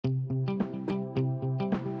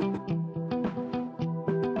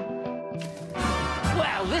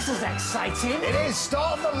this is exciting. It is.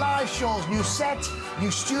 Start of the live shows. New set, new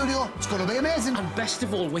studio. It's going to be amazing. And best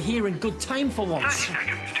of all, we're here in good time for once. 30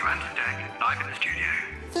 seconds to enter deck, live in the studio.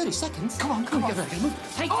 30 seconds? Come on, come on. Get ready.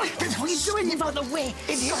 Move. Hey, what are you doing? Move out of the way.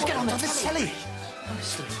 Idiot, Get on the telly.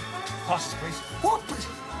 Honestly. Passes, please. What?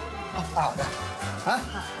 Oh, huh?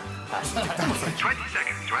 20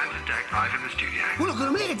 seconds to enter deck, live in the studio. We're not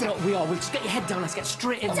going to make it, No, we are. We'll just get your head down. Let's get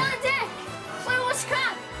straight in. It's on deck. Wait, what's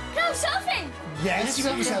crap? Can I have selfie? Yes, you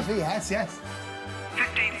got yourself here, yes.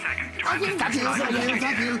 15 seconds to enter deck, Thank live in the you, studio.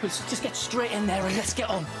 thank you. Let's just get straight in there and let's get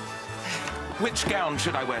on. Which gown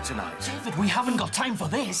should I wear tonight? David, we haven't got time for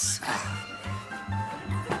this.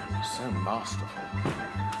 So masterful.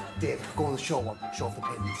 Dave, go on the short one. Show off the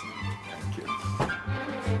pins. Thank you.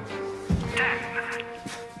 10,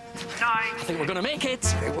 9, I think we're going to make it.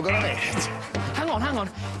 I think we're going to make it. Hang on.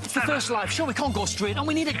 It's the first live show. We can't go straight on.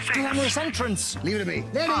 We need a glamorous entrance. Leave it to me.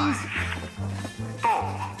 Ladies. 4,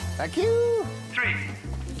 Thank you. 3,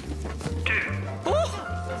 2, Oh,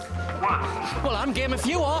 1. well, I'm game if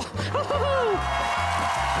you are.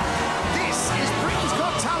 This is Britain's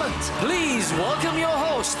Got Talent. Please welcome your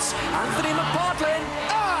hosts, Anthony McPartlin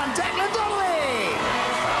And Declan Donnelly.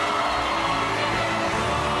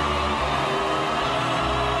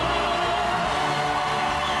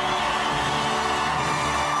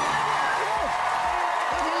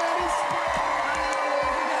 Thank you, ladies.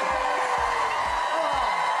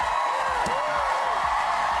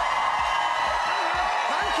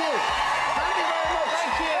 Thank you. Thank you very much.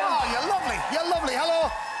 Thank you. Oh, you're lovely. You're lovely.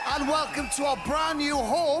 Hello. And welcome to our brand new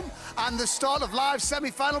home and the start of live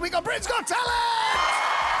semi-final week of Britain's Got Talent!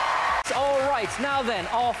 All right, now then,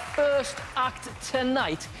 our first act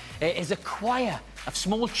tonight is a choir of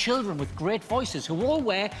small children with great voices who all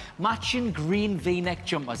wear matching green V-neck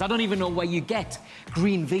jumpers. I don't even know where you get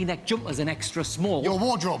green V-neck jumpers in extra small. Your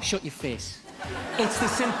wardrobe. Shut your face. It's the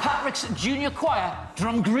St Patrick's Junior Choir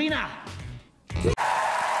Drumgreener.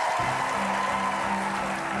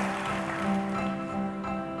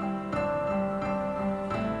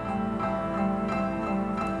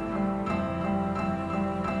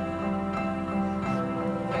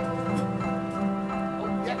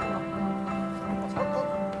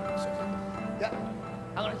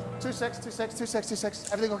 Hang on.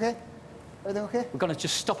 26. Everything okay? Everything okay? We're going to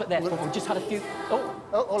just stop it there. We've just had a few hold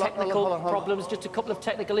on, technical hold on. problems, just a couple of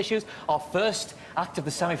technical issues. Our first act of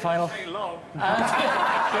the semi-final.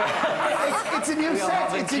 It's a new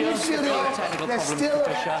set. It's a new studio. They're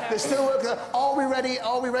still working. Are we ready?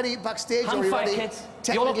 Are we ready backstage? Hang Are we fire, ready? kids.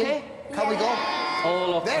 You all okay? Can we go?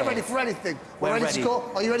 All okay. They're ready for anything. We're ready to go.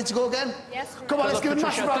 Are you ready to go again? Yes. Come on, let's give a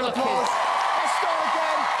Patricia. massive round of Good luck, applause. Let's go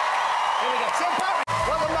again. Here we go. St. Patrick.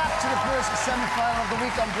 Welcome back to the first semi-final of the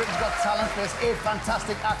week on Britain's Got Talent. There's 8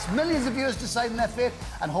 fantastic acts, millions of viewers deciding their fate,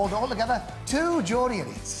 and hold it all together, 2 jury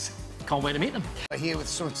idiots. Can't wait to meet them. We're here with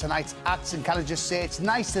some of tonight's acts, and can I just say it's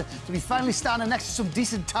nice to be finally standing next to some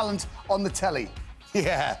decent talent on the telly.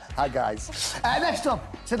 Yeah, hi guys. Next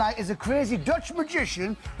up tonight is a crazy Dutch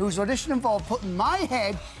magician whose audition involved putting my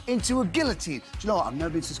head into a guillotine. Do you know what? I've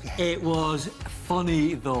never been so scared. It was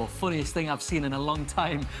funny, though. Funniest thing I've seen in a long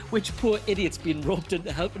time. Which poor idiot's been roped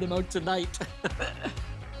into helping him out tonight?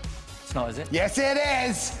 It's not, is it? Yes, it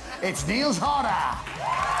is. It's Niels Harder.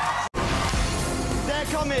 Dad,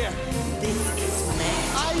 come here. This is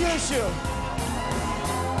magic. I use you.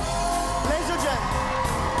 Ladies and gentlemen,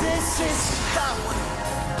 this is power.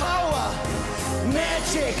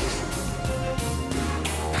 Magic.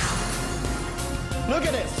 Look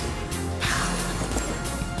at this.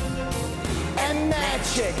 And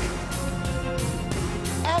magic.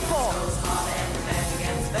 Apple.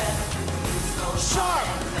 Sharp.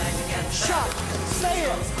 Say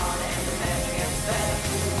it.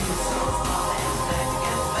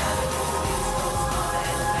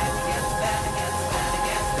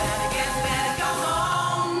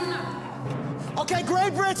 Okay,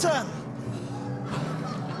 Great Britain.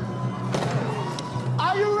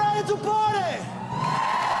 Are you ready to party?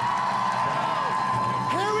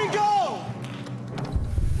 Here we go.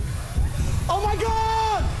 Oh my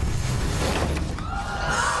God!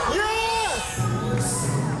 Yes!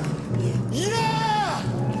 Yeah!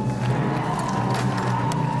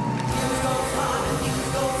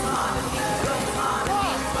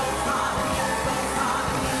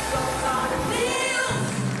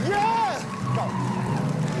 Yeah! Go.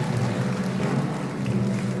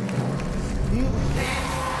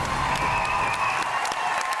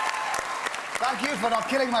 Thank you for not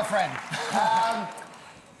killing my friend.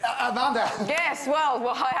 Amanda. Yes, well,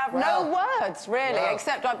 I have no words, really,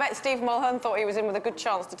 except I bet Steve Mulhern thought he was in with a good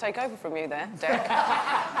chance to take over from you there, Dec.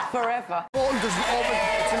 Forever. Voting doesn't open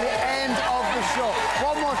until the end of the show.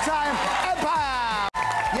 One more time, Empire!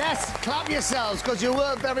 Yes, clap yourselves, because you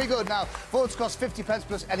were very good. Now, votes cost 50p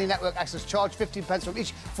plus any network access charge. 15p from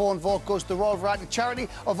each phone vote goes to the Royal Variety Charity,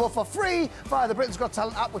 or vote for free via the Britain's Got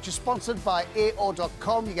Talent app, which is sponsored by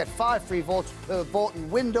AO.com. You get 5 free votes per voting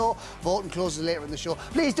window. Voting closes later in the show.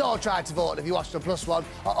 Please don't try to vote if you watched the +1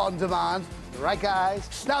 or on demand. Right,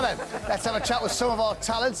 guys? Now then, let's have a chat with some of our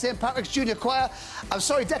talent. St. Patrick's Junior Choir. I'm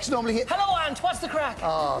sorry, Dec's normally here. Hello, Ant. What's the crack?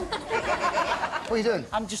 Oh. What are you doing?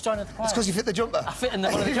 I'm just joining the choir. It's because you fit the jumper. I fit in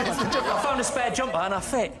one of the jumpers. I found a spare jumper and I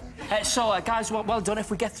fit. Guys, well done.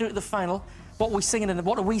 If we get through to the final, what are we singing in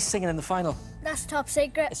the final? That's top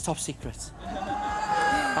secret. It's top secret.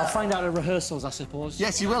 I'll find out at rehearsals, I suppose.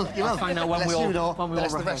 Yes, you will. You will. I'll find out when we all let the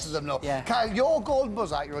rehearse. rest of them know. Yeah. Kyle, your golden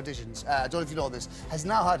buzzer at your auditions, I don't know if you know this, has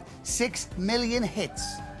now had 6 million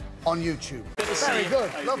hits on YouTube. Very good.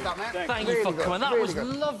 Love that, man. Thank you for coming. That was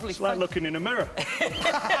lovely. It's like looking in a mirror.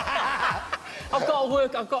 I've got to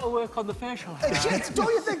work on the facial.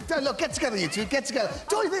 Don't you think... Look, get together, you two. Get together.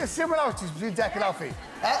 Don't you think there's similarities between Dec and Alfie?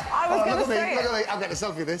 I was going to say Look at me. I'm getting a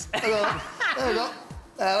selfie of this. There we go.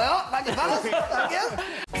 There we are. Thank you, fellas. Thank you.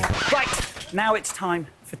 Right, now it's time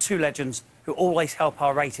for two legends who always help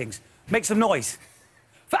our ratings. Make some noise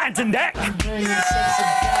for Ant and Dec.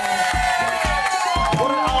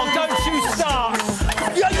 Oh, don't you start!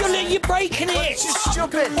 You're breaking it! It's just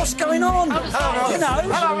stupid. What's going on? You know,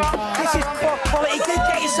 this is quality.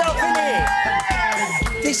 Get yourself in here.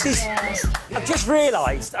 This is... I've just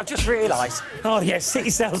realised. Oh, yes, sit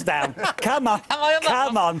yourselves down. Come on.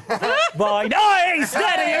 Come on. Right. Oh,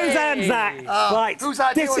 steady. Whose hand's that? Right. Whose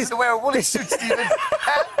idea was to wear a woolly suit, Stephen?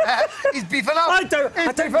 He's beefing up. I don't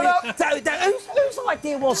whose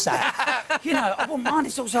idea was that? You know, I wouldn't mind.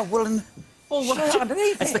 It's also woolen...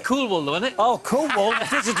 underneath It's the cool wool, though, isn't it? Oh, cool wool.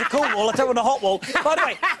 This is a cool wool. I don't want a hot wool. By the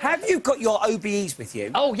way, have you got your OBEs with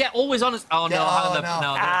you? Oh, yeah, always honest. Oh, no,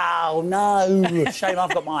 Oh, no. Shame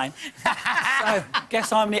I've got mine. So,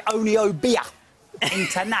 guess I'm the only OBEer in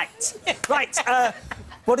tonight. Right,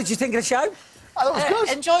 what did you think of the show? Oh, that was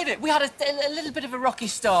good. Enjoyed it. We had a little bit of a rocky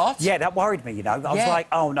start. Yeah, that worried me, you know. I was like,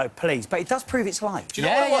 oh, no, please. But it does prove it's live. Do you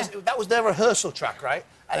know what it was? That was their rehearsal track, right?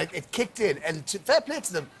 And it kicked in. And fair play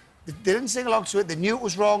to them. They didn't sing along to it. They knew it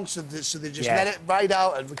was wrong, so they just let it ride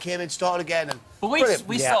out, and we came in, started again. And but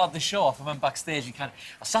we started the show off. I went backstage. I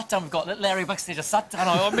sat down. We've got little Larry backstage. I sat down.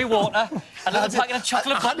 I ordered me water, a little packet of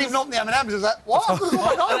chocolate. I hadn't even opened the M&Ms. I was like, what? What's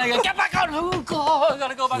going on? And I go, get back on. Oh God, I got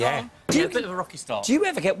to go back on. A bit of a rocky start. Do you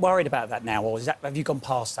ever get worried about that now, or have you gone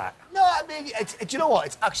past that? No, I mean, do you know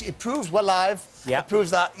what? It proves we're live. Yeah. It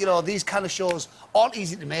proves that these kind of shows aren't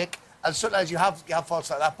easy to make. And sometimes you have faults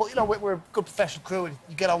like that, but we're a good professional crew, and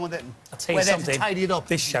you get on with it. And I'll tell you something. There to tidy it up.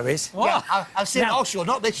 This show is. What? Yeah, I've seen our show,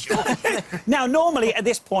 not this show. Now, normally at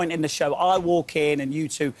this point in the show, I walk in and you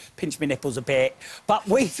two pinch my nipples a bit, but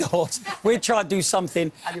we thought we'd try and do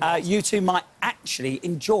something you two might actually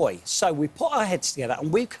enjoy. So we put our heads together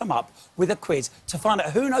and we've come up with a quiz to find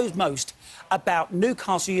out who knows most about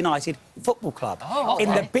Newcastle United Football Club. Oh, okay. In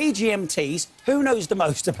the BGMTs, who knows the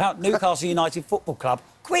most about Newcastle United Football Club?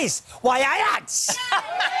 Quiz. Why, I answer.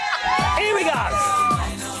 Here we go.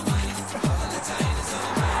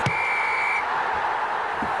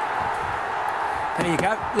 There you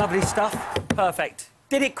go. Lovely stuff. Perfect.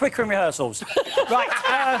 Did it quicker in rehearsals. Right.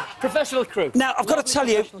 Professional crew. Now, I've got to tell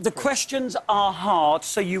you, the questions are hard,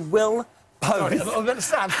 so you will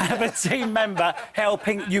both have a team member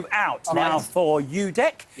helping you out. Now, for you,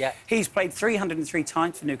 Dec, he's played 303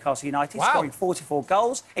 times for Newcastle United, scoring 44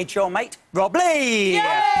 goals. It's your mate, Rob Lee. Yay!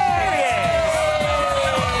 Here he is.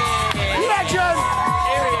 Legend!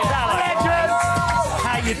 Here he is, Alan. Legend!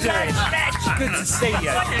 How you doing? Good to see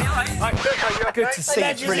you. Good to see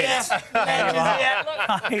you. Brilliant.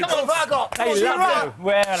 Come on, Vargot. They love you.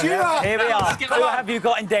 Well, here we are. What have you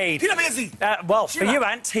got indeed? Peter Busy. Well, for you,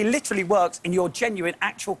 Ant, he literally works in your genuine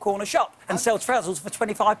actual corner shop and sells trousers for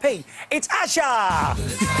 25p. It's Asha!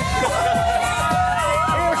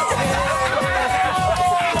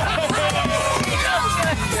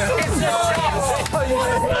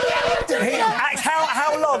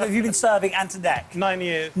 How long have you been serving Ant and Dec? 9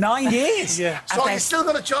 years. 9 years? Yeah. So you're still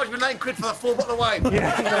going to charge me £9 for that full bottle of wine?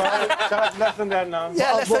 Yeah, charge less than that now.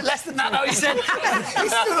 Yeah, less than that now, he said.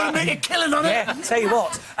 He's still going to make a killing on it. Yeah, tell you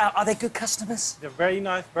what, are they good customers? They're very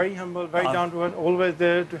nice, very humble, very down to earth, always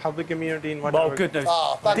there to help the community in whatever. Well, good news.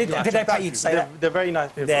 Oh, did they pay you to say that? They're very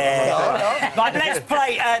nice people. Right, let's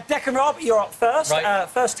play. Dec and Rob, you're up first. Right.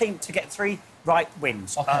 First team to get 3 right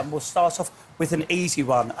wins. Okay. We'll start off with an easy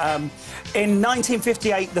one. In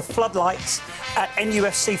 1958, the floodlights at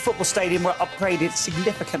NUFC football stadium were upgraded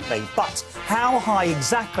significantly. But how high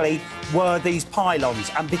exactly were these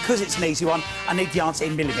pylons? And because it's an easy one, I need the answer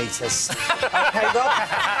in millimetres. OK, Rob?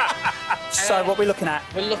 So what are we looking at?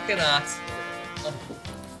 We're looking at...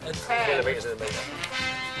 Millimetres in a metre.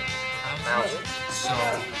 So...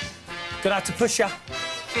 Gonna have to push you.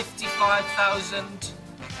 55,648.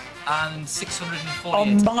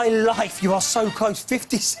 On my life, you are so close.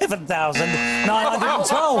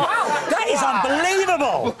 57,912. That is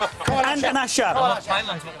unbelievable. And Asher,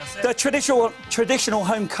 the traditional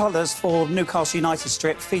home colours for Newcastle United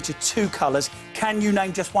strip feature 2 colours. Can you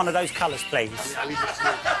name just one of those colours, please?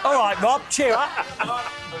 All right, Rob, cheer up.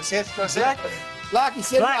 Like he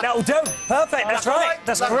said. Black, that'll do. Perfect, that's right.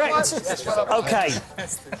 That's correct. OK.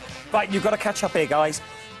 Right, you've got to catch up here, guys.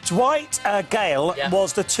 Dwight Gale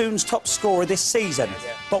was the Toon's top scorer this season.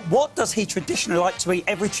 But what does he traditionally like to eat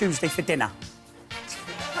every Tuesday for dinner?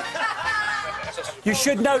 You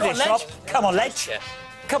should know this, Rob. Come on, Ledge.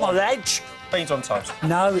 Come on, Ledge. Beans on toast.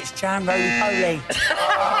 No, it's jam roly-poly.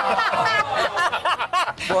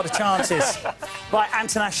 What are the chances? Right,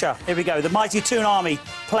 Anton Asher, here we go. The mighty Toon Army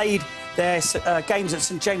played their games at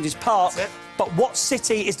St James's Park. But what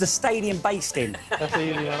city is the stadium based in? That's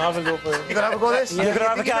easy. I'll have a go for it. You're going to have a go at this? You're going to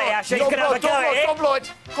have a go at it, Asher. You're going to have a go at it. Tom Lloyd,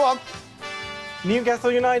 go on.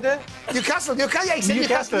 Newcastle United? Newcastle, yeah, he said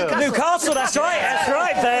Newcastle. Newcastle, that's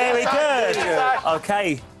right, very good.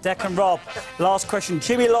 OK, Dec and Rob, last question.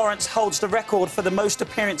 Jimmy Lawrence holds the record for the most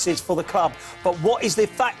appearances for the club, but what is the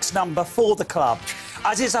fax number for the club?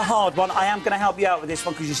 As it's a hard one, I am going to help you out with this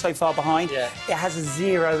one because you're so far behind. Yeah. It has a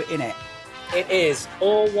 0 in it. It is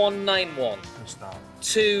 0191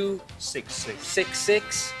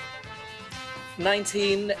 266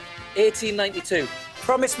 1892.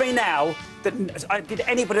 Promise me now that... did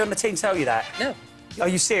anybody on the team tell you that? No. Are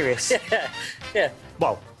you serious? Yeah.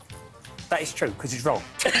 Well, that is true, because it's wrong.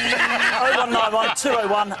 0191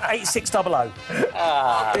 201 8600.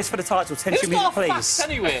 This for the title. Tension music, please.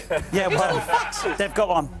 Anyway. Yeah, well, they've got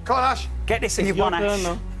one. Come on, Ash. Get this and you've won,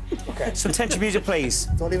 Ash. Okay. Some tension music, please.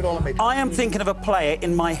 Don't leave it all on me. I am thinking of a player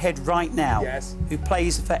in my head right now who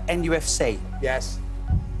plays for NUFC. Yes.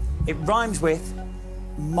 It rhymes with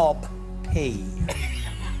Mob P.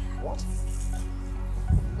 What?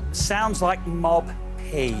 Sounds like Mob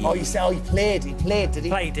P. Oh, you said, he played, did he?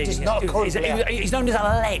 Played, did Just he? not a current player. He's known as a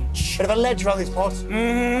ledge. Bit of a ledge around this pot.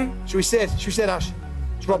 Mm-hmm. Should we say it, Ash?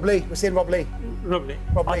 It's Rob Lee. We're saying Rob Lee. Rob Lee.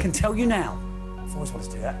 I can tell you now. I've always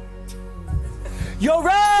wanted to do that. You're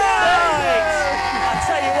right! I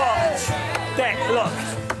tell you what, Dec, look,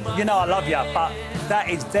 you know I love you, but that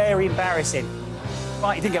is very embarrassing.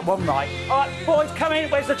 Right, you didn't get one right. All right, boys, come in.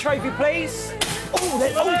 Where's the trophy, please? Oh,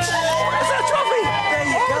 there's that trophy! There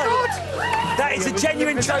you go. God. That is a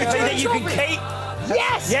genuine trophy that you can keep.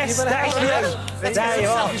 Yes! Yes, that is you. There you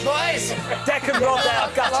are. Dec and Rob there,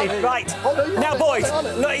 gutted. Right. Now, boys,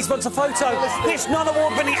 look, he's wants a photo. This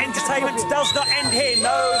non-award-winning entertainment does not end here.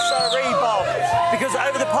 No, sorry, Bob. Because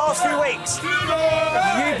over the past few weeks,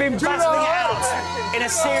 you've been battling it out in a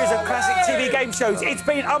series of classic TV game shows. It's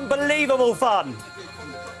been unbelievable fun.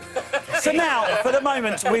 So now, for the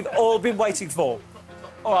moment we've all been waiting for.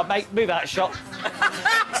 All right, mate, move out of shot.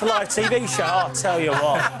 It's a live TV show, I'll tell you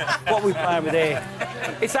what. What are we playing with here?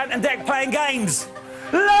 It's Ant and Dec playing games.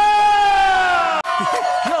 Love!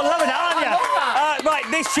 You're loving it, aren't you? Right,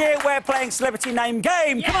 this year we're playing Celebrity Name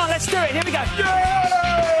Game. Come on, let's do it. Here we go.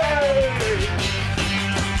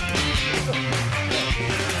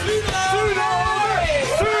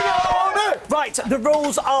 Right, the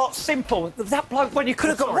rules are simple. That bloke, when you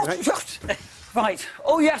could have got... Right,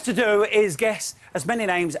 all you have to do is guess as many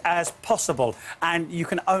names as possible, and you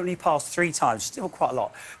can only pass 3 times. Still quite a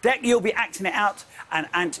lot. Dec, you'll be acting it out, and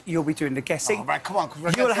Ant, you'll be doing the guessing. Oh, right, come on, because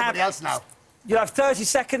we're against everybody else now. You'll have 30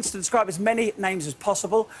 seconds to describe as many names as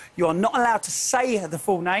possible. You are not allowed to say the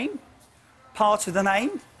full name, part of the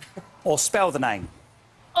name, or spell the name.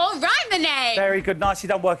 All right, the name. Very good, nicely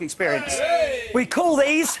done work experience. We call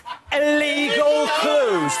these illegal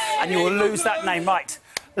clues, and you will lose that name. Right,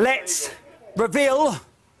 let's reveal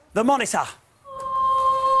the monitor.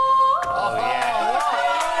 Oh,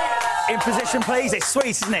 yeah. In position, please. It's sweet,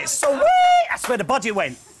 isn't it? So that's where the budget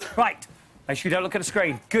went. Right, make sure you don't look at the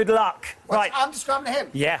screen. Good luck. Right. I'm describing to him?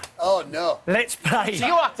 Yeah. Oh, no. Let's play. So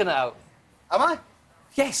you're acting out? Am I?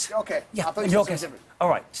 Yes. OK. Yeah, I thought and you your said guess. different. All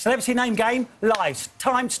right, celebrity name game, live.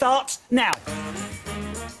 Time starts now.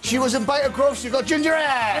 She was in Biter Grove, she got ginger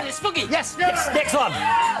hair. It's Spooky. Yes. Yes, next one.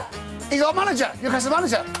 He's our manager. Newcastle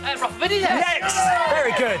manager. Rob Vinny there. Next.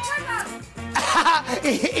 Very good.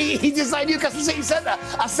 He designed Newcastle City Centre.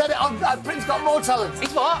 I said it on Britain's Got More Talent.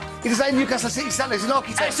 He's what? He designed Newcastle City Centre. He's an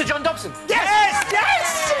architect. Sir John Dobson.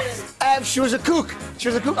 Yes! She was a cook. She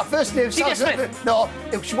was a cook. Her first name sounds a bit... No,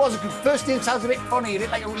 she was a cook. First name sounds a bit funny. You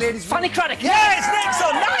didn't like a lady's... Fanny Craddock. Yes, next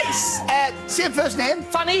one. Nice! Same first name.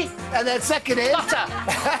 Fanny. And then second name... Butter.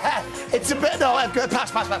 It's a bit... No,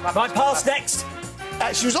 pass. Right, pass next.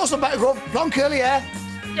 She was also better go blonde curly hair.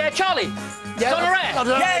 Yeah, Charlie. Yeah, Donna Ray.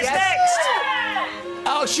 Yes, next.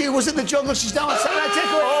 Oh, she was in the jungle. She's down on Saturday Night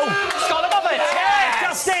Takeaway. Oh, Scott Moffat. yeah,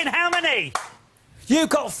 Justin, how many? You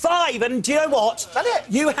got 5, and do you know what? That it?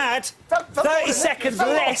 You had 30 seconds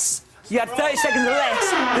less. You had 30 seconds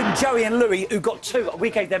less than Joey and Louis, who got 2. We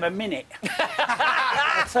gave them a minute.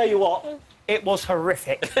 I'll tell you what, it was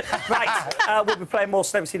horrific. Right, we'll be playing more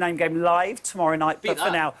Celebrity Name Game live tomorrow night. But for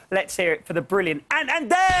now, let's hear it for the brilliant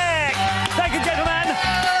x-antndec! Thank you, gentlemen.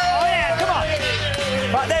 Oh, yeah, come on.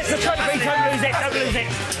 Right, there's the trophy. Don't lose it.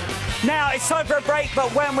 Now, it's time for a break,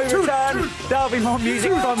 but when we return, there'll be more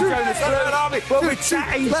music from Jonas Blue. We'll be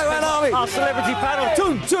chatting to our celebrity panel.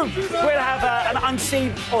 We'll have an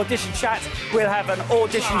unseen audition chat. We'll have an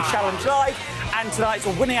audition challenge live. And tonight's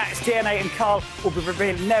winning acts, DNA and Carl, will be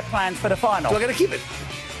revealing their plans for the final. We're going to keep it.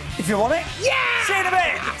 If you want it. Yeah! See you in a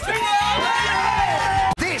bit.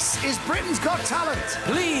 This is Britain's Got Talent.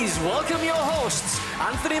 Please welcome your hosts,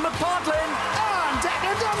 Anthony McPartlin And Dec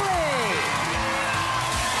and Stephen.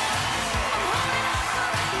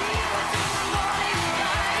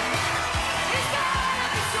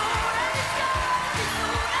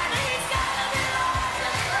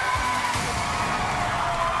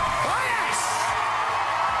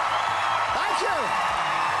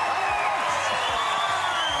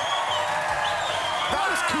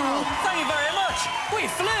 Thank you very much. We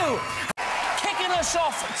flew. Kicking us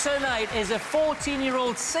off tonight is a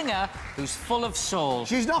 14-year-old singer who's full of soul.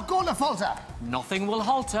 She's not going to falter. Nothing will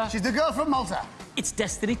halt her. She's the girl from Malta. It's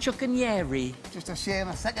Destiny Chuckanyeri. Just a shame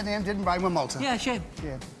her second name didn't rhyme with Malta. Yeah, shame.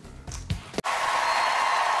 Yeah.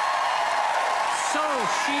 So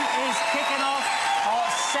she is kicking off our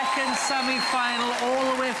second semi-final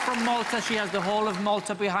all the way from Malta. She has the whole of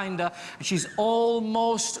Malta behind her, and she's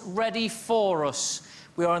almost ready for us.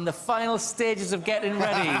 We are in the final stages of getting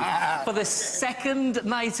ready for the second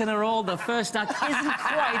night in a row. The first act isn't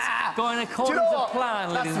quite going according to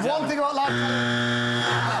plan, ladies and gentlemen. That's one thing about live.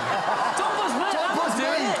 Don't buzz me.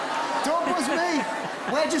 Don't buzz me.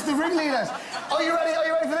 We're just the ringleaders. Are you ready? Are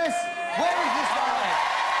you ready for this? Where is this one?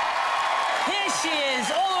 Here she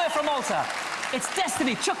is, all the way from Malta. It's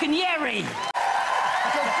Destiny Chuckanyeri.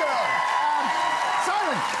 Good girl.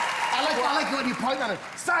 Simon. I like it when you point at it.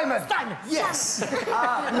 Simon! Yes! Look,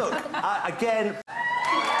 again...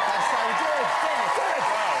 That's how we did it.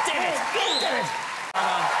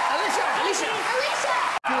 Alicia!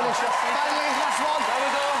 Finally, last one. There we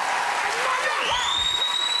go.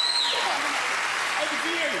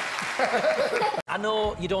 I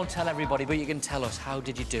know you don't tell everybody, but you can tell us. How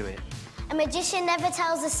did you do it? A magician never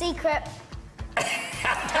tells a secret.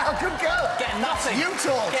 Oh, good girl. Getting nothing. You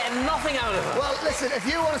told. Getting nothing out of her. Well, listen, if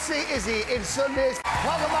you want to see Izzy in Sundays,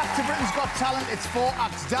 welcome back to Britain's Got Talent. It's 4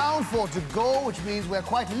 acts down, 4 to go, which means we're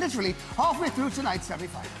quite literally halfway through tonight's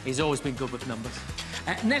semi-final. He's always been good with numbers.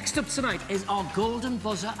 Next up tonight is our Golden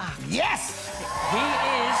Buzzer act. Yes! He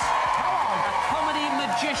is a comedy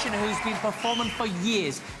magician who's been performing for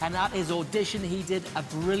years, and at his audition he did a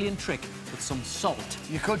brilliant trick with some salt.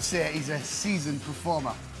 You could say he's a seasoned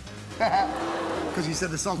performer. Because you said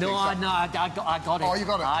the song. No, I got it. Oh, you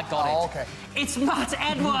got it? I got it. Oh, OK. It's Matt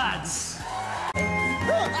Edwards.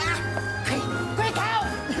 Quick, help!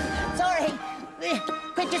 Sorry.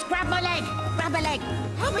 Quick, just grab my leg. Grab my leg.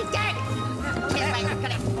 Help me, Dad. Yes, mate,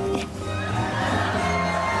 got it.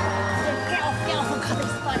 Get off, I've got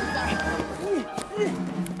this one, sorry.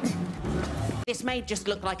 This may just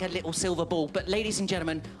look like a little silver ball, but ladies and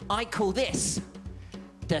gentlemen, I call this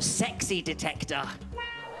the sexy detector.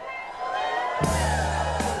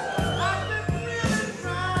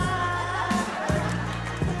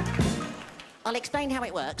 I'll explain how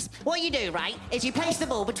it works. What you do, right, is you place the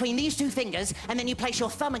ball between these 2 fingers, and then you place your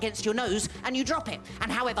thumb against your nose, and you drop it. And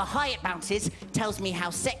however high it bounces tells me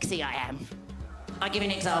how sexy I am. I'll give you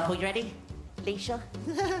an example. You ready, Leisha?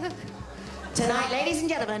 Tonight, ladies and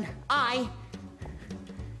gentlemen, I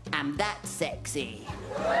am that sexy.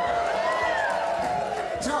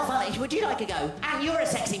 It's not funny. Would you like a go? And you're a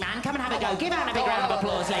sexy man. Come and have a go. Give Anne a big round of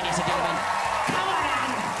applause, ladies and gentlemen. Come on, Anne.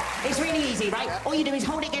 It's really easy, right? All you do is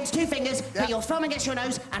hold it against 2 fingers, put your thumb against your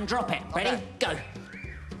nose, and drop it. Ready? Go.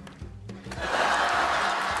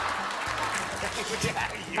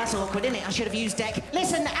 That's awkward, isn't it? I should have used Dec.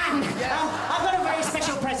 Listen, Anne, I've got a very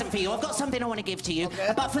special present for you. I've got something I want to give to you.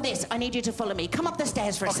 Okay. But for this, I need you to follow me. Come up the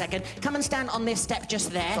stairs for a second. Come and stand on this step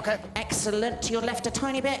just there. Okay. Excellent. To your left a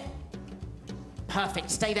tiny bit. Perfect.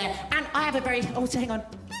 Stay there. And I have a very... Oh, hang on.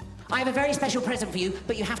 I have a very special present for you,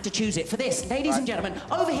 but you have to choose it. For this, ladies and gentlemen,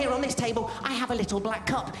 over here on this table, I have a little black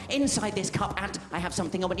cup. Inside this cup, and I have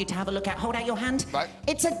something I want you to have a look at. Hold out your hand. Right.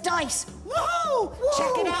 It's a dice. Whoa! Whoa!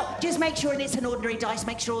 Check it out. Just make sure it's an ordinary dice.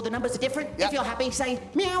 Make sure all the numbers are different. Yep. If you're happy, say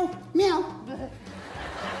meow, meow.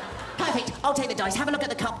 Perfect. I'll take the dice. Have a look at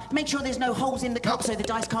the cup. Make sure there's no holes in the cup so the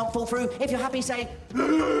dice can't fall through. If you're happy, say...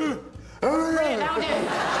 Brilliant. That'll do.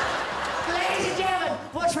 Ladies and gentlemen,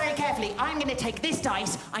 watch very carefully. I'm going to take this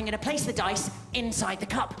dice, I'm going to place the dice inside the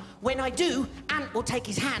cup. When I do, Ant will take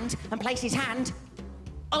his hand and place his hand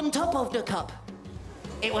on top of the cup.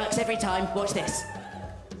 It works every time. Watch this.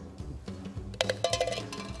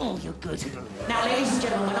 Oh, you're good. Now, ladies and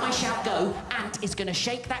gentlemen, when I shout go, Ant is going to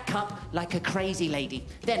shake that cup like a crazy lady.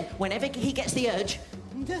 Then, whenever he gets the urge,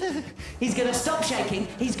 he's going to stop shaking,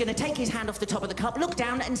 he's going to take his hand off the top of the cup, look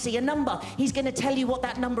down and see a number. He's going to tell you what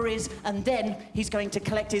that number is, and then he's going to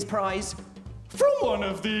collect his prize from one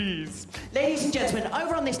of these. Ladies and gentlemen,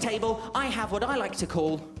 over on this table, I have what I like to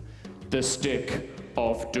call... the Stick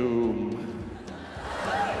of Doom.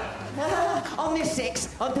 On this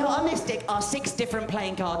stick are 6 different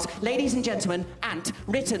playing cards. Ladies and gentlemen, Ant,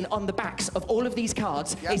 written on the backs of all of these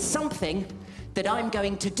cards is something that I'm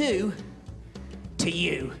going to do to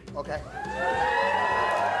you. Okay.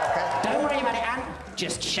 Don't worry about it, Ant.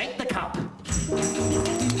 Just shake the cup.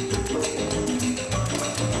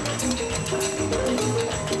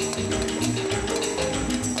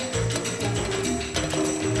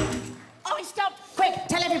 Oh, it stopped. Quick,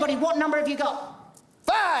 tell everybody, what number have you got?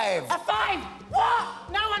 5! A 5! What?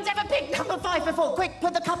 No one's ever picked number 5 before. Quick,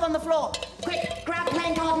 put the cup on the floor. Quick, grab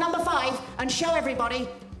playing card number 5 and show everybody.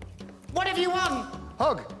 What have you won?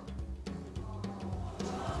 Hug.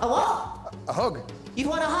 A what? A hug. You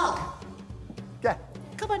want a hug? Yeah.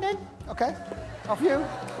 Come on then. Okay. Off you.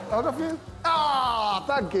 Hug off you. Ah,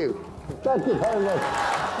 thank you. Thank you very much.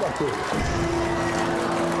 Thank you.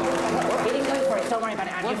 You didn't go for it. Don't worry about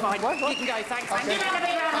it, Anne. You're fine. What? You can go. Thanks. Okay. Give it a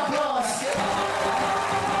big round of applause.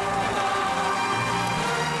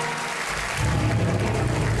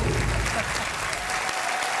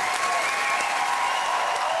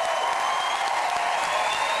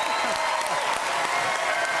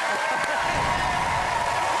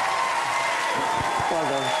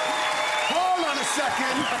 Hold on a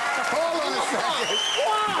second. Hold on a second.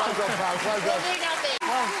 Well done, pal. Well done.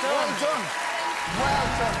 Well done. Well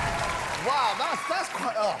done. Wow, that's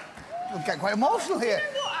quite... Oh, we're getting quite emotional here.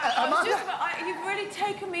 You've really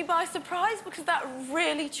taken me by surprise because that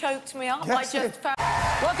really choked me up. Yes, I just found...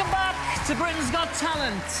 Welcome back to Britain's Got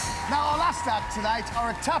Talent. Now, our last act tonight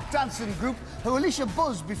are a tap dancing group who unleash a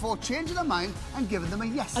buzz before changing their mind and giving them a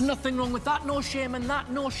yes. And nothing wrong with that, no shame in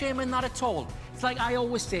that, no shame in that at all. It's like I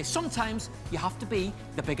always say, sometimes you have to be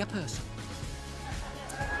the bigger person.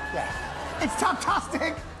 Yeah. It's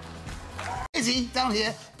fantastic. Izzy, down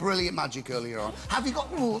here, brilliant magic earlier on. Have you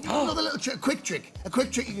got another little trick, a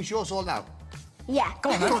quick trick you can show us all now? Yeah.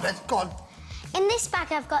 Go on, then. Go on. In this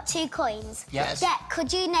bag, I've got 2 coins. Yes. Dec,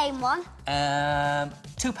 could you name one?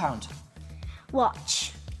 £2.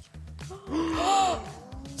 Watch.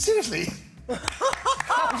 Seriously?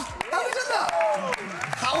 How have you done that?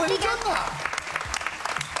 How have you done that?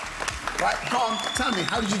 Right, go on, tell me,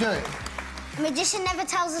 how did you do it? Magician never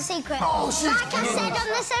tells a secret. Oh, she's like I said on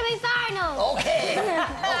the semi-final. Okay,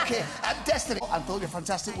 okay. Destiny, I thought you're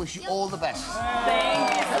fantastic. Wish you all the best.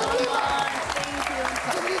 Thank you so much.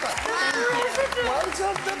 Well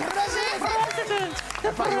done, the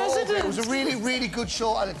president. It was a really, really good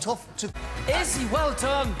show and a tough to... Izzy, well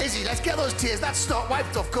done. Izzy, let's get those tears. That's not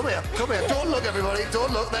wiped off. Come here. Come here. Don't look, everybody.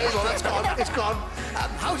 Don't look. There you go. That's gone. It's gone.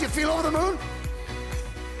 How do you feel over the moon?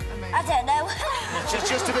 I don't know.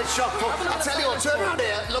 Just a bit shocked. I'll tell you what, turn around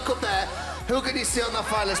here, look up there. Who can you see on that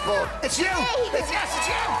finalist board? It's you! It's you! It's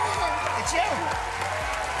you!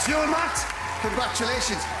 It's you and Matt.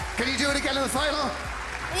 Congratulations. Can you do it again in the final?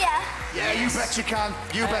 Yeah. Yeah, you bet you can.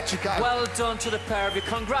 You bet you can. Well done to the pair of you.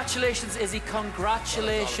 Congratulations, Izzy.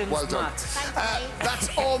 Congratulations, well done. Matt. That's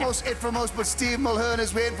almost it from us, but Steve Mulhern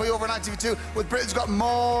is waiting for you over 92 with Britain's Got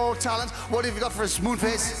More Talent. What have you got for us,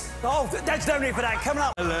 Moonface? Oh, that's no need for that. Coming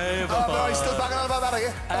up. Oh, no, he's still banging on about that, are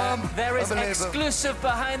you? There is exclusive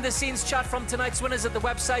behind-the-scenes chat from tonight's winners at the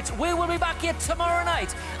website. We will be back here tomorrow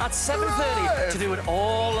night at 7:30 to do it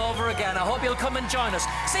all over again. I hope you'll come and join us.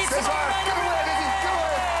 See you tomorrow night. Come on, Izzy. Come on.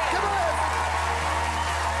 Come on.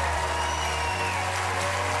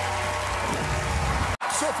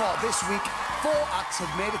 far this week, 4 acts have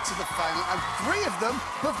made it to the final and 3 of them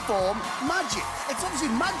perform magic. It's obviously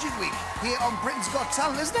Magic Week here on Britain's Got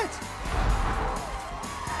Talent, isn't it?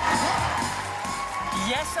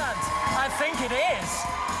 Yes, Ant. I think it is.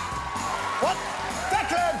 What?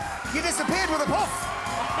 Declan! You disappeared with a puff!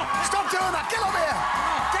 Stop doing that! Get over here!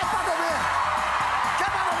 Get back over here! Get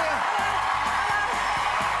back over here!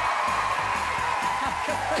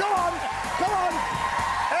 Come on! Come on!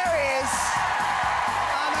 There he is!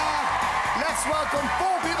 And let's welcome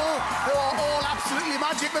 4 people who are all absolutely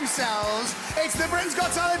magic themselves. It's the Britain's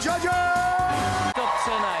Got Talent judges! Up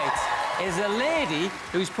tonight is a lady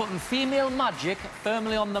who's putting female magic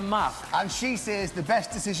firmly on the map. And she says the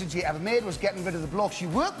best decision she ever made was getting rid of the bloke she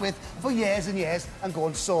worked with for years and years and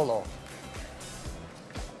going solo.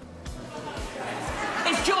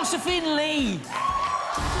 It's Josephine Lee!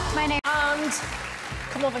 My name... And...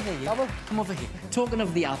 Come over here, you. Come over here. Talking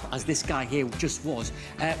of the app, as this guy here just was,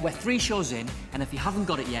 we're 3 shows in, and if you haven't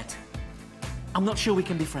got it yet, I'm not sure we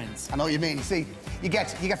can be friends. I know what you mean. You see, you get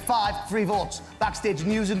 5 free votes, backstage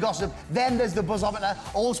news and gossip, then there's the Buzzometer,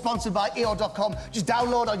 all sponsored by EO.com. Just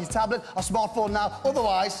download on your tablet or smartphone now.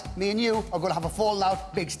 Otherwise, me and you are going to have a falling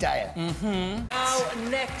out big stare. Now,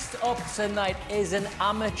 next up tonight is an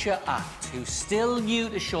amateur act who's still new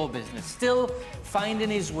to show business, still finding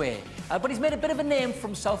his way. But he's made a bit of a name for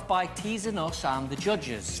himself by teasing us and the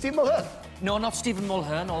judges. Steve Mulhern? No, not Stephen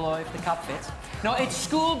Mulhern, although if the cap fits. No, it's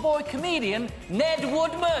schoolboy comedian Ned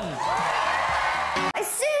Woodman. I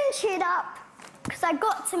soon cheered up because I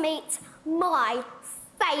got to meet my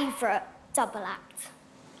favourite double act.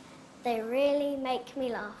 They really make me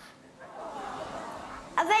laugh.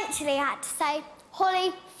 Eventually, I had to say,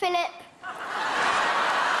 Holly, Philip,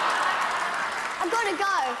 I've got to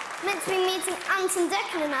go. I'm meant to be meeting Ant and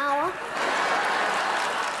Dec in an hour.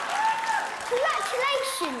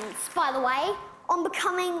 Congratulations, by the way, on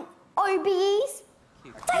becoming OBEs. I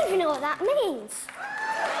don't even know what that means.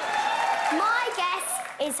 My guess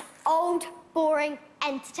is old, boring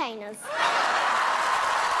entertainers.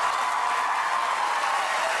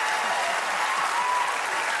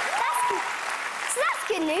 That's good. So that's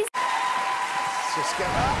good news. Just get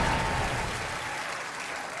that.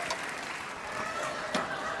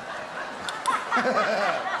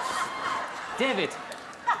 David.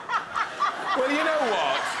 Well, you know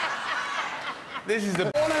what? This is the...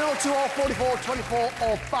 1902 or 44 24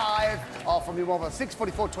 or 5 or from your mobile 6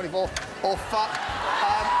 44 24 or 5.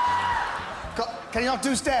 Can you not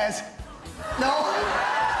do stairs? No?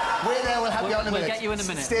 Wait there, we'll help you out in a minute. We'll get you in a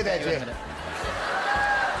minute. Stay there, Jay.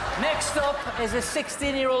 Next up is a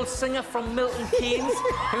 16-year-old singer from Milton Keynes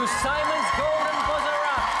who's Simon's Golden Buzzer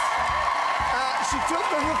act. She took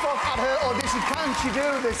the roof off at her audition. Can she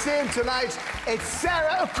do the same tonight? It's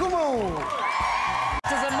Sarah Okumu.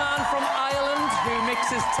 This is a man from Ireland who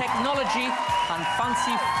mixes technology and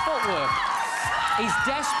fancy footwork. He's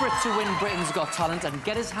desperate to win Britain's Got Talent and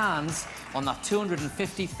get his hands on that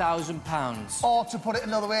 £250,000. Or to put it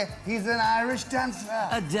another way, he's an Irish dancer.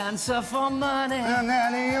 A dancer for money. And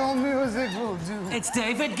any old music will do. It's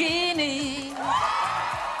David Guinea.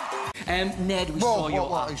 Ned, we saw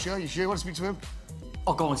your act. You sure? You sure you want to speak to him?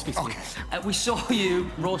 Oh, go on, speak to me. We saw you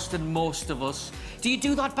roasting most of us. Do you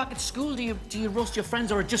do that back at school? Do you roast your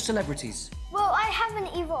friends or just celebrities? Well, I have an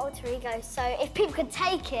evil alter ego, so if people could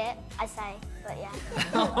take it, I say, but yeah.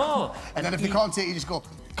 Oh, and then if they can't take it, you just go,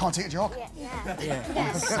 can't take a joke?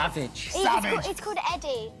 Yeah. Savage. Savage. It's called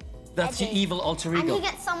Eddie. That's Eddie. your evil alter ego. And he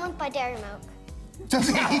gets summoned by Dairy Milk. Does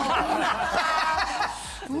he?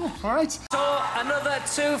 All right. So, another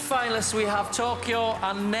 2 finalists we have, Tokyo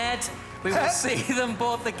and Ned. We will see them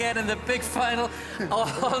both again in the big final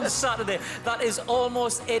on Saturday. That is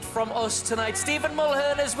almost it from us tonight. Stephen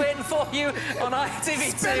Mulhern is waiting for you on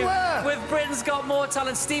ITV2 with Britain's Got More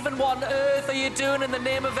Talent. Stephen, what on earth are you doing in the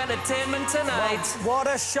name of entertainment tonight? What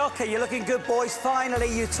a shocker. You're looking good, boys.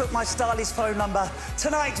 Finally, you took my stylist phone number.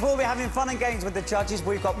 Tonight, we'll be having fun and games with the judges.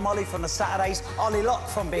 We've got Molly from the Saturdays, Ollie Locke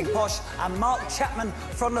from Being Posh, and Mark Chapman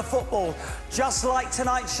from the Football. Just like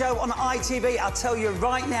tonight's show on ITV, I'll tell you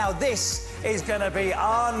right now, this is going to be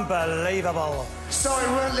unbelievable. Sorry,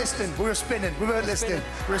 we weren't listening. We were spinning. We weren't listening.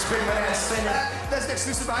 We were spinning. There's an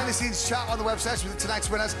exclusive behind-the-scenes chat on the website with tonight's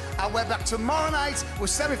winners, and we're back tomorrow night with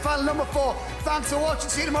semi-final number 4. Thanks for watching.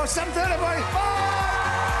 See you tomorrow, 7:30, everybody.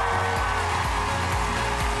 Bye!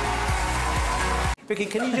 Vicky,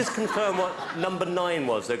 can you just confirm what number 9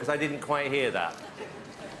 was, though, because I didn't quite hear that.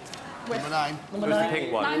 Number 9. It was the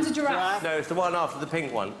pink one. 9's a giraffe. No, it's the one after the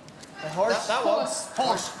pink one. A horse? That one.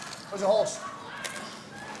 Horse. It was a horse.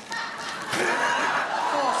 Okay.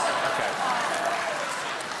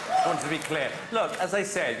 wanted to be clear. Look, as I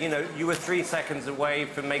said, you know, you were 3 seconds away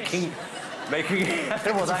from making... I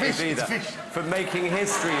don't want that either. From making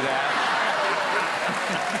history there.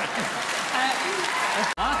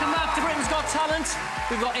 Welcome back to Britain's Got Talent.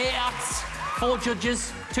 We've got 8 acts, 4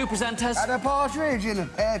 judges, 2 presenters. And a partridge in a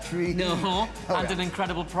pear tree. No, and an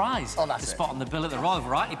incredible prize. Oh, that's the spot on the bill at the Royal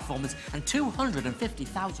Variety Performance and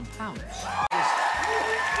 £250,000.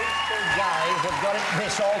 Guys have got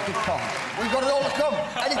this all to come. We've got it all to come.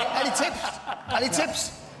 Any tips? Any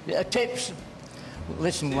tips? Yeah, tips.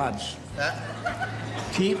 Listen, lads.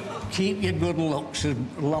 Keep your good looks as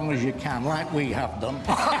long as you can, like we have done.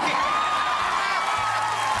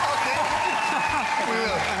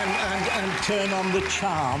 And turn on the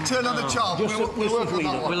charm. Turn on the charm. Just We'll work on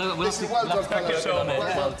that one.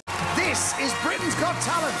 This is Britain's Got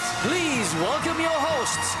Talent. Please welcome your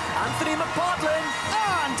hosts, Anthony McPartlin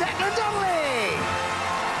and Declan Donnelly.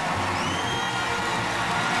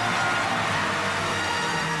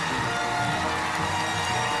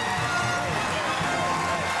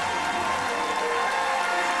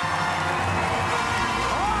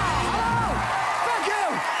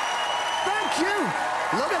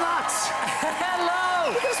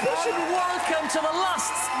 Hello! And welcome to the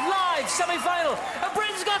last live semi-final of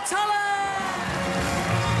Britain's Got Talent!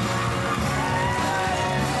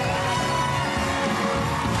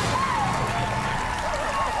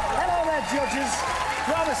 Hello there, judges.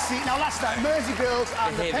 Grab a seat. Now, last night, Mersey Girls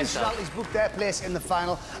and the Behave Pensionalities booked their place in the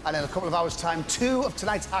final, and in a couple of hours' time, 2 of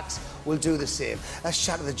tonight's acts will do the same. Let's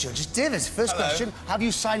chat to the judges. David, first question, have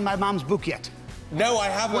you signed my mum's book yet? No, I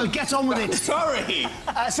haven't. Well, get on with it. Sorry.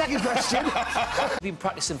 Second question. You've been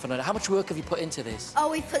practicing for now. How much work have you put into this? Oh,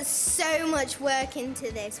 we've put so much work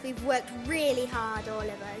into this. We've worked really hard, all of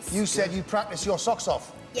us. You said you practiced your socks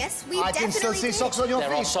off. Yes, we I can still see socks on your feet.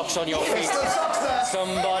 There are socks on your feet. There's still socks there.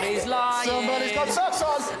 Somebody's lying. Somebody's got socks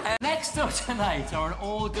on. Next up tonight are an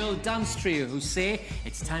all-girl dance trio who say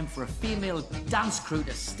it's time for a female dance crew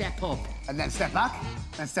to step up. And then step back,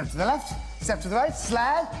 then step to the left, step to the right,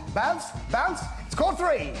 slide, bounce, bounce. It's called 3.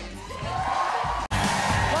 Welcome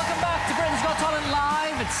back to Britain's Got Talent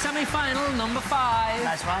Live. It's semi-final number 5.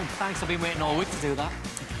 That's fine. Thanks, I've been waiting all week to do that.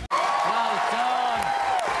 Well done.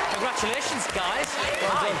 Congratulations, guys.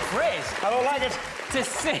 High praise. I don't like it. To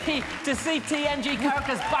see TNG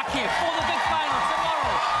characters back here for the big final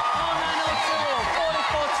tomorrow. 0902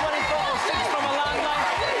 44 24 06 from a landline,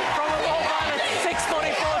 from a mobile at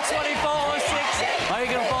 644 24 06. Or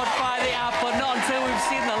you can vote by the app, but not until we've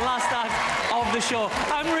seen the last act of the show.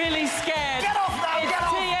 I'm really scared. Get off now, it's get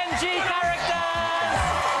off. TNG characters.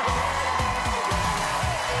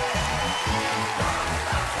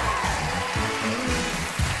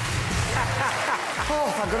 Oh,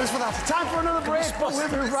 thank goodness for that. Time for another break, but we'll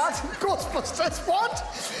be right... Ghostbusters, what?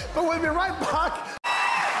 But we'll be right back.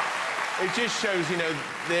 It just shows, you know,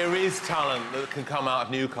 there is talent that can come out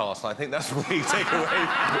of Newcastle. I think that's what we take away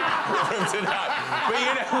from tonight. But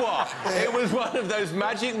you know what? It was one of those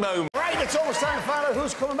magic moments. Right, it's almost time to find out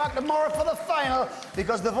who's coming back tomorrow for the final,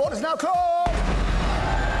 because the vote is now closed.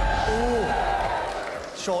 Ooh.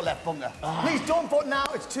 Short left bunker. Please don't vote now.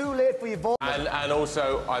 It's too late for your vote. And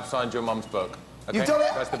also, I've signed your mum's book. Okay? You've done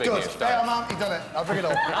it? That's the big Good. news. There, Mum, you've done it. I'll bring it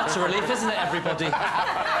up. That's a relief, isn't it, everybody?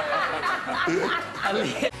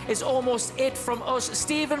 It's almost it from us.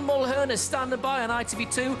 Stephen Mulhern is standing by on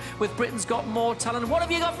ITV2 with Britain's Got More Talent. What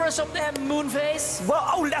have you got for us up there, Moonface?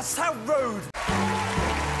 Well, let's have road.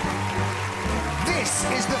 This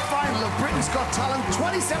is the final of Britain's Got Talent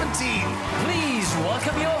 2017. Please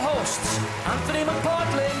welcome your hosts, Anthony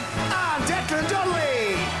McPartlin and Declan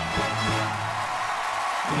Donnelly.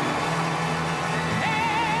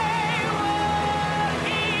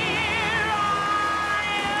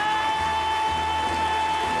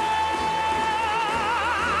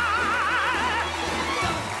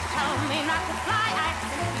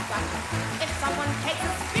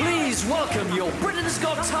 Please welcome your Britain's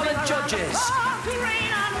Got Talent judges.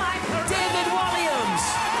 David Williams.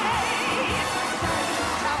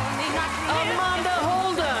 Amanda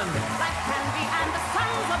Holden.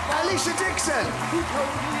 Alicia Dixon.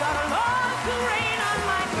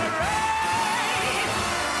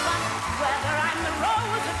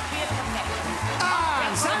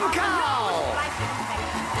 And Sam Cowell.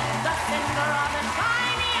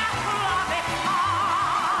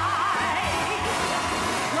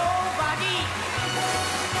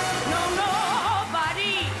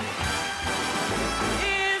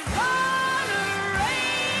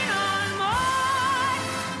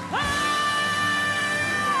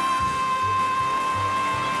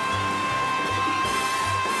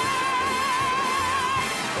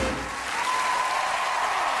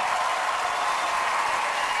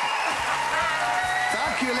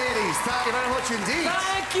 you very much indeed.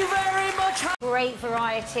 Thank you very much. Great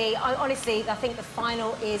variety. Honestly, I think the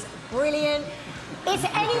final is brilliant. It's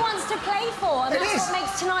anyone's to play for, and that's what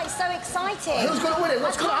makes tonight so exciting. Who's going to win it?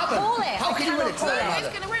 What's going to happen? Call it. How can you win it tonight? Who's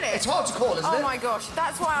going to win it? It's hard to call, isn't it? Oh my gosh,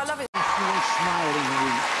 that's why I love it. National Smiling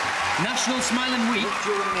Week. National Smiling Week.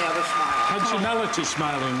 You and me have a smile. Pensionality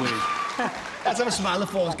Smiling Week. Let's have a smile,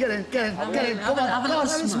 of course. Get in, get in, get in. Come on, have a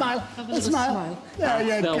smile. Have a smile. There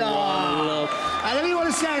you go. And if you want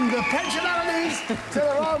to send the pensionalities to the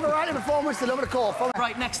Royal Variety Performance, the number to call.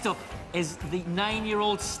 Right, next up is the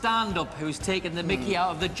 9-year-old stand-up who's taken the mickey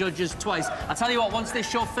out of the judges twice. I'll tell you what, once this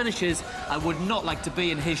show finishes, I would not like to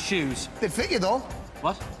be in his shoes. They'd fit you, though.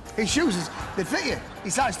 What? His shoes, they'd fit you.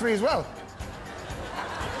 He's size 3 as well.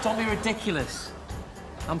 Don't be ridiculous.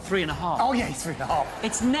 I'm 3.5. Oh, yeah, he's 3.5.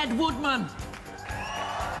 It's Ned Woodman.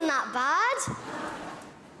 Not bad.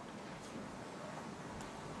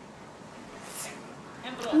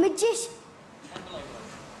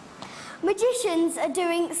 Magicians are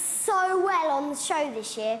doing so well on the show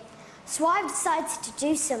this year, so I've decided to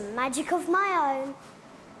do some magic of my own.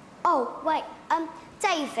 Oh, wait,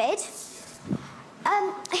 David, here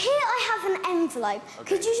I have an envelope.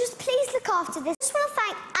 Okay. Could you just please look after this? I just want to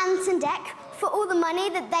thank Ant and Dec for all the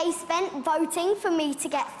money that they spent voting for me to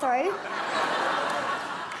get through.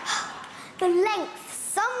 The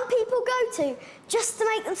lengths some people go to just to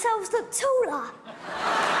make themselves look taller.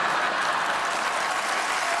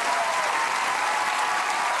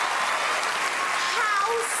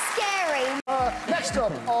 Next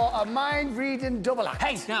up, a mind-reading double act.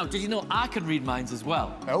 Hey, now, did you know I can read minds as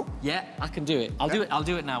well? No. Yeah, I can do it. I'll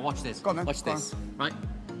do it now. Watch this. Go on, then. Watch this. Right.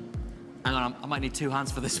 Hang on, I might need 2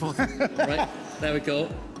 hands for this one. Right, there we go.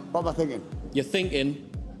 What am I thinking? You're thinking,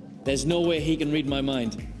 there's no way he can read my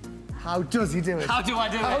mind. How does he do it? How do I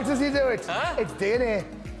do it? How does he do it? Huh? It's DNA.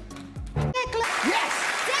 Yes!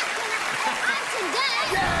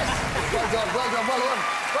 Yes! Well done, well done, well done.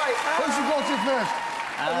 Right, who should go to first?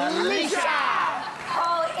 Alicia!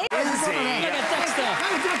 Oh, Izzy! Look at Dexter!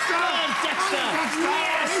 Hey, Dexter! Dexter!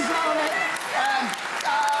 Yes!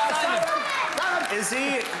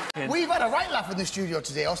 Izzy! We've had a right laugh in the studio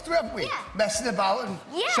today, us three, haven't we? Yeah. Messing about and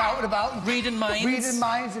shouting about and reading minds. Reading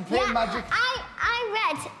minds and playing magic.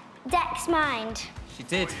 I read Dec's mind. She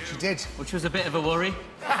did. She did. Which was a bit of a worry.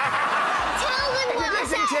 Tell them what I It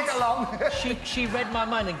didn't take said. long. She read my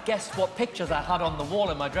mind and guessed what pictures I had on the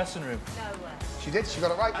wall in my dressing room. No way. She did, she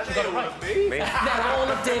got it right. She got it right. Me? They're all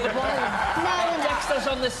of David Williams. No. Dexter's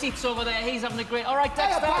on the seats over there. He's having a great... All right,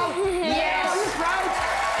 Dexter. Yes! Are you proud?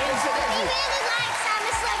 He really likes I'm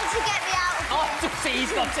a Celebrity, get me out of here. Oh, see,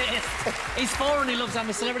 he's got taste. He's 4 and he loves I'm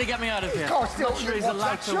a Celebrity, get me out of here. Of course, not sure he's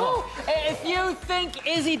allowed to walk. If you think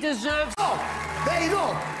Izzy deserves... Oh, there you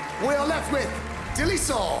go. We are left with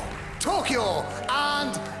Deliso, Tokyo,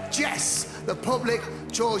 and Jess. The public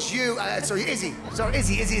chose you. Sorry, Izzy. Sorry,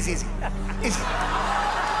 Izzy. Izzy. And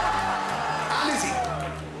Izzy.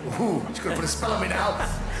 Ooh, she's going to put a spell on me now.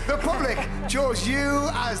 The public chose you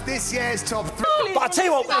as this year's top 3. But I tell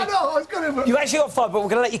you what, I know, I was going to... You actually got 5, but we're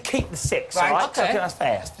going to let you keep the 6, right? all right? Okay. So I think that's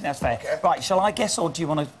fair. I think that's fair. Okay. Right, shall I guess, or do you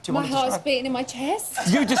want to... My heart's beating in my chest.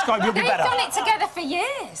 You describe, you'll be better. They've done it together for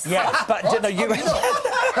years. Yeah, but no, you...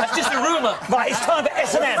 That's just a rumour. Right, it's time for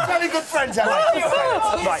S&M. Very good friends, Ellen.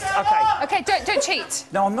 Right, OK. OK, don't cheat.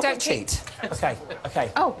 No, I'm not going to cheat. OK.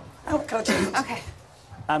 Oh. Oh, can I cheat? OK.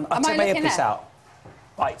 I'll take my earpiece out.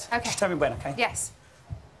 Right. OK. Just tell me when, OK? Yes.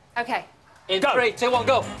 OK. In 3, 2, 1,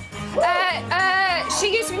 go.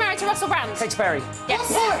 She used to be married to Russell Brand. Katy Perry. Yes.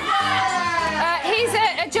 He's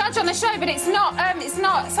a judge on the show, but it's not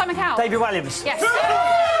Simon Cowell. David Williams. Yes.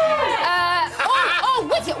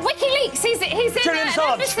 WikiLeaks. He's in Julian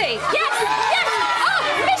Assange. Embassy. Yes. Oh,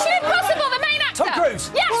 Mission Impossible, the main actor. Tom Cruise.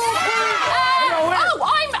 Yes.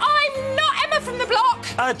 I'm not Emma from the Block.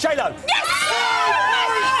 J-Lo. Yes.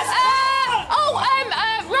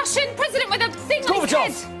 Russian president with a thing on his head.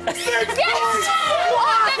 Yes. The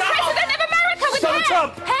president of America with Donald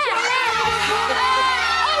Trump. Hair.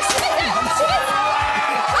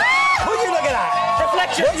 What are you looking at?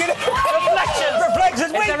 Reflections. Reflections.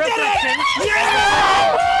 It's a reflection.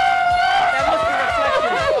 Yeah! There must be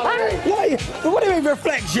reflections. What do you mean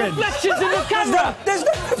reflections? Reflections in the camera. There's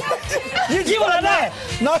no... You were there.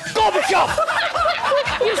 No, Gorbachev.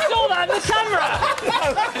 You saw that in the camera.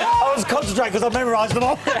 I was concentrating because I memorised them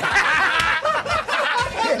all.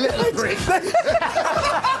 Little prick.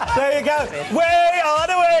 There you go. We are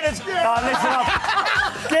the winners. Oh, listen up.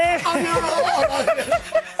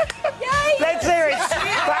 Let's hear it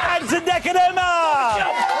for Ant and Dec and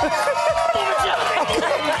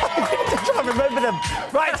Try and remember them.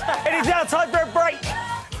 Right, it is now time for a break.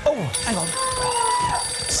 Oh, hang on.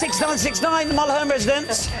 6 6969, the Mulhern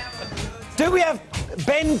residents. Do we have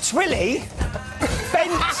Ben Twilly?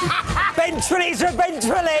 Ben Twilly, is there a Ben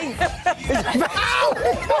Twilly?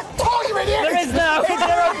 Oh, you idiot! There is now. Is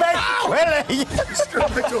there a Ben Twilly?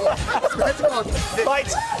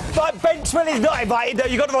 Right, Ben Twilly's not invited. No,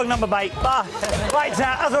 you got the wrong number, mate. Right,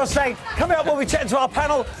 now, as I was saying, coming up, we'll be chatting to our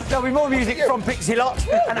panel. There'll be more music from Pixie Lott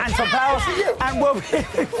and Anton Powers, and we'll be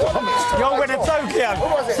from Your Winner Tokyo.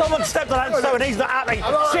 Someone stepped on Anton and he's not happy.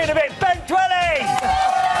 See you in a bit. Ben Twilly!